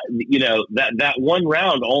that one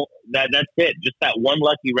round, that's it. Just that one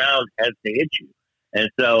lucky round has to hit you. And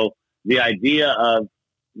so the idea of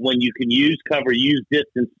when you can use cover, use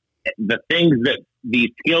distance, the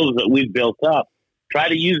skills that we've built up, try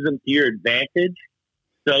to use them to your advantage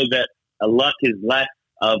so that luck is less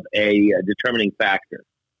of a determining factor.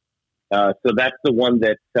 So that's the one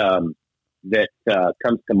that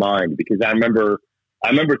comes to mind, because I remember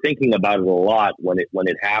thinking about it a lot when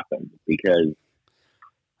it happened, because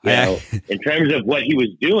in terms of what he was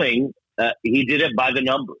doing, he did it by the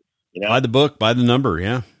numbers, by the book, by the number.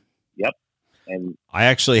 Yeah. Yep. And I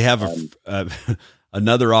actually have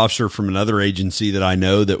another officer from another agency that I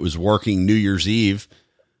know that was working New Year's Eve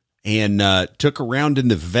and took a round in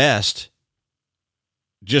the vest.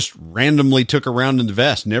 Just randomly took a round in the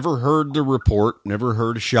vest. Never heard the report, never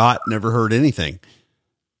heard a shot, never heard anything.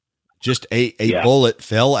 Just a bullet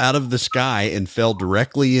fell out of the sky and fell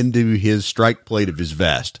directly into his strike plate of his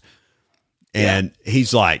vest. And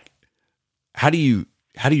he's like, how do you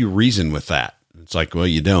reason with that? It's like, well,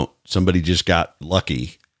 you don't. Somebody just got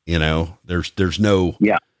lucky. There's no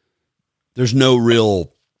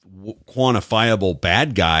real quantifiable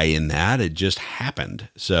bad guy in that. It just happened.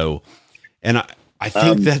 So, and I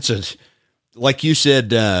think that's like you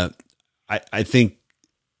said, I think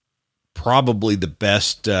probably the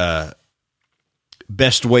best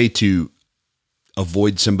way to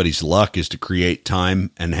avoid somebody's luck is to create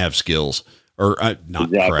time and have skills, or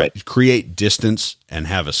create distance and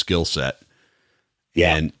have a skill set.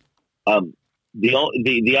 Yeah. And the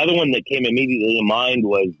other one that came immediately to mind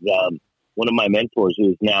was one of my mentors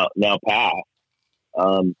who is now passed.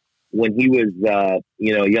 When he was, a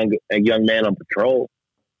young man on patrol,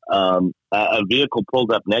 a vehicle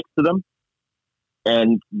pulled up next to them,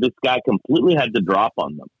 and this guy completely had the drop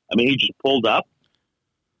on them. I mean, he just pulled up,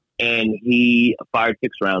 and he fired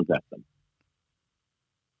 6 rounds at them.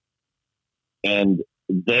 And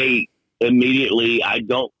they immediately, I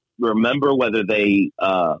don't remember whether they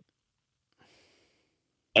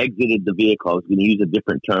exited the vehicle. I was going to use a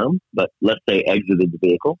different term, but let's say exited the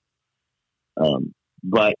vehicle.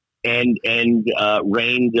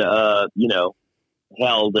 Rained,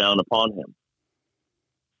 hell down upon him.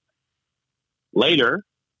 Later,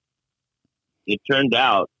 it turned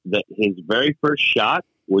out that his very first shot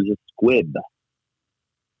was a squib.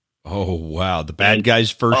 Oh, wow. The bad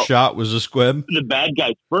guy's first shot was a squib? The bad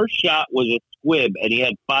guy's first shot was a squib, and he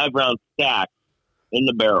had 5 rounds stacked in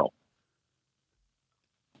the barrel.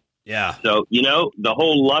 Yeah. So, the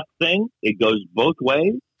whole luck thing, it goes both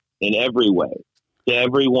ways in every way to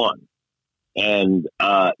everyone. And,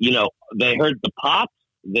 they heard the pops.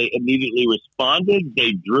 They immediately responded.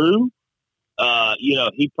 They drew.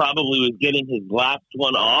 He probably was getting his last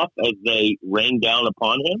one off as they rained down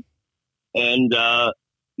upon him. And,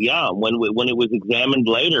 when it was examined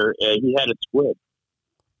later, he had a squib.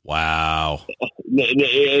 Wow.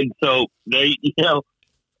 And so,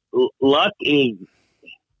 luck is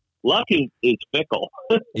fickle.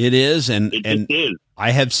 It is. And is.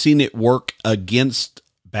 I have seen it work against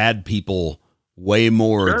bad people way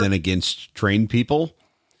more than against trained people,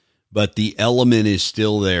 but the element is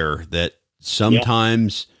still there that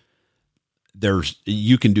sometimes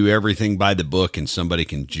you can do everything by the book and somebody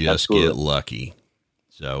can just get lucky.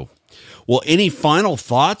 So, well, any final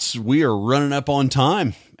thoughts? We are running up on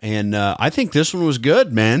time, and I think this one was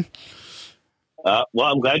good, man. Well,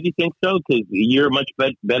 I'm glad you think so, because you're a much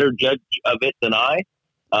better judge of it than I.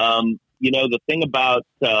 The thing about,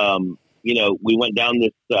 we went down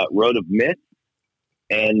this road of myth,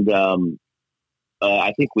 and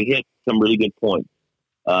I think we hit some really good points.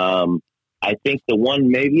 I think the one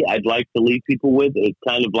maybe I'd like to leave people with is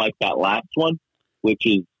kind of like that last one, which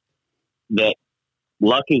is that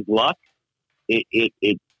luck is luck.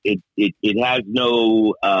 It has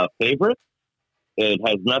no favorite. It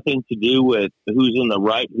has nothing to do with who's in the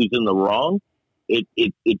right, who's in the wrong. It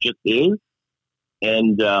just is.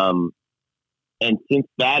 And since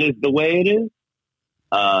that is the way it is,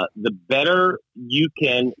 the better you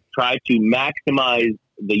can try to maximize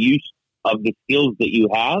the use of the skills that you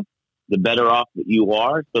have, the better off that you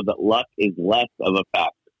are, so that luck is less of a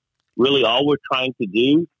factor. Really, all we're trying to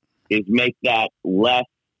do is make that less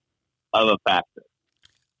of a factor.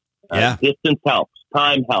 Distance helps.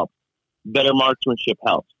 Time helps. Better marksmanship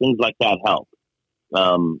helps. Things like that help.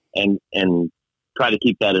 And try to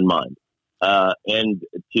keep that in mind. And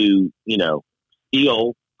to,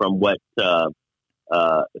 steal from what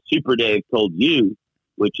Super Dave told you,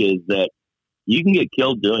 which is that you can get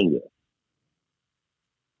killed doing this.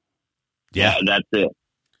 Yeah. That's it.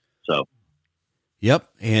 So. Yep.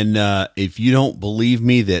 And if you don't believe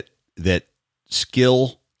me that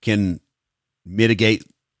skill can mitigate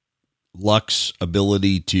luck's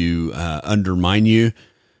ability to undermine you,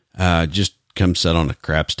 just come sit on a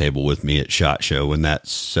craps table with me at SHOT Show when that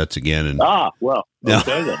sets again. And okay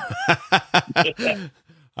then.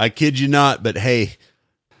 I kid you not, but hey,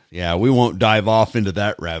 yeah, we won't dive off into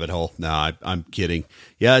that rabbit hole. No, I'm kidding.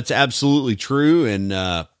 Yeah, it's absolutely true. And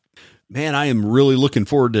man, I am really looking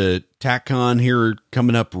forward to TACCON here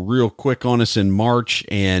coming up real quick on us in March,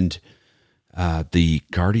 and the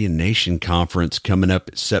Guardian Nation Conference coming up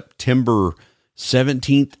September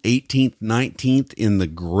 17th, 18th, 19th in the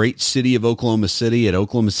great city of Oklahoma City at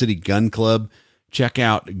Oklahoma City Gun Club. Check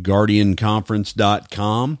out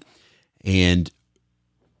guardianconference.com. And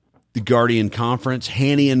the Guardian Conference,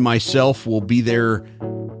 Hanny and myself will be there,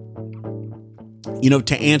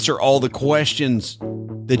 to answer all the questions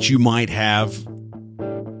that you might have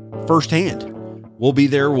firsthand. We'll be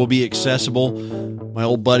there. We'll be accessible. My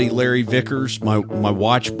old buddy Larry Vickers, my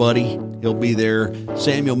watch buddy, he'll be there.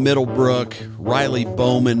 Samuel Middlebrook, Riley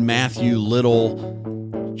Bowman, Matthew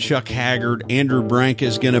Little, Chuck Haggard, Andrew Branca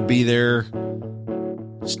is going to be there.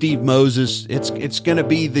 Steve Moses. It's going to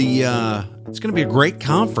be it's going to be a great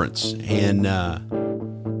conference, and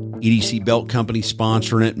EDC Belt Company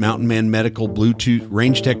sponsoring it. Mountain Man Medical, Bluetooth,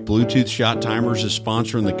 Range Tech Bluetooth Shot Timers is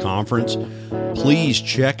sponsoring the conference. Please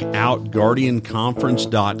check out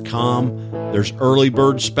guardianconference.com. There's early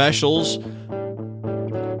bird specials.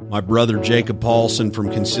 My brother Jacob Paulson from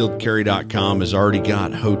concealedcarry.com has already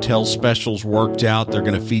got hotel specials worked out. They're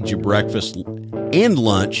going to feed you breakfast and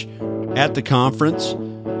lunch at the conference,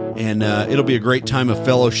 and it'll be a great time of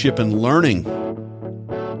fellowship and learning.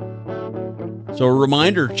 So a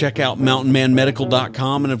reminder, check out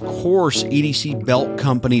mountainmanmedical.com and, of course,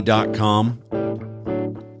 edcbeltcompany.com.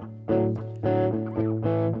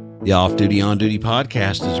 The Off Duty, On Duty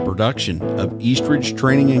podcast is a production of Eastridge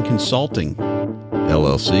Training and Consulting,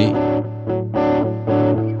 LLC.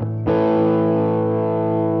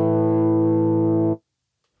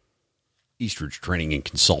 Eastridge Training and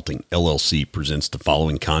Consulting, LLC presents the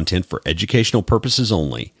following content for educational purposes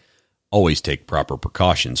only. Always take proper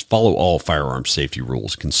precautions, follow all firearms safety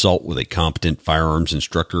rules, consult with a competent firearms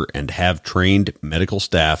instructor, and have trained medical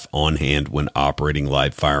staff on hand when operating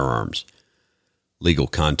live firearms. Legal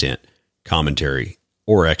content, commentary,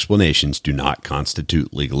 or explanations do not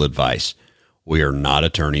constitute legal advice. We are not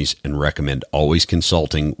attorneys and recommend always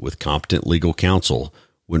consulting with competent legal counsel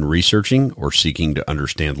when researching or seeking to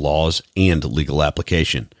understand laws and legal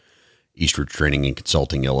application. Eastridge Training and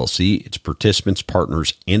Consulting, LLC, its participants,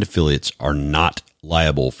 partners, and affiliates are not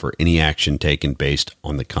liable for any action taken based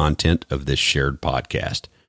on the content of this shared podcast.